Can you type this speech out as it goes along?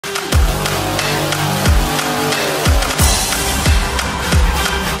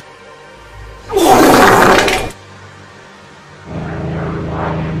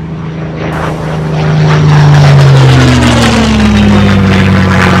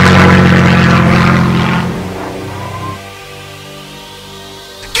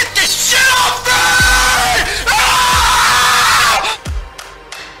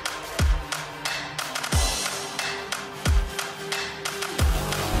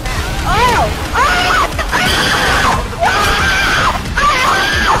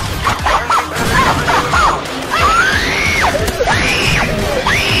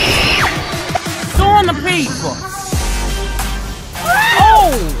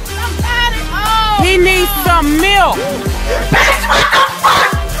my milk!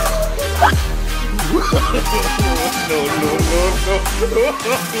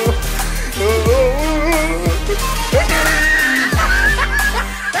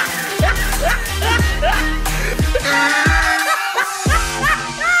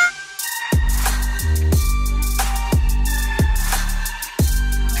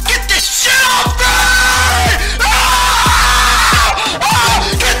 Get this shit off me!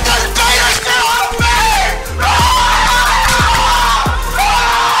 Get this beta shit off me!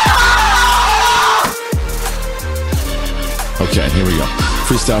 Okay, here we go.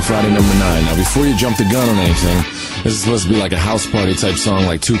 Freestyle Friday #9. Now, before you jump the gun on anything, this is supposed to be like a house party type song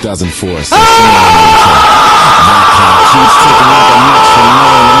like 2004. So keeps ticking like a match from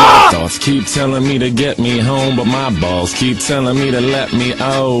knowing my thoughts keep telling me to get me home, but my balls keep telling me to let me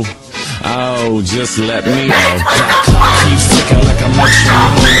just let me That clock keeps ticking like a match from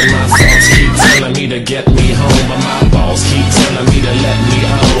knowing my thoughts keep telling me to get me home, but my balls keep telling me to let me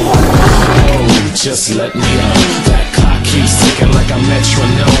just let me That clock keeps ticking like a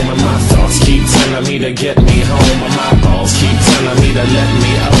metronome, and my thoughts keep telling me to get me home, but my balls keep telling me to let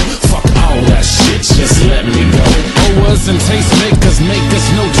me Fuck all that shit, just let me go. Owers and tastemakers make us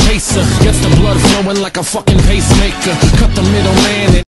no chaser. Gets the blood flowing like a fucking pacemaker. Cut the middleman.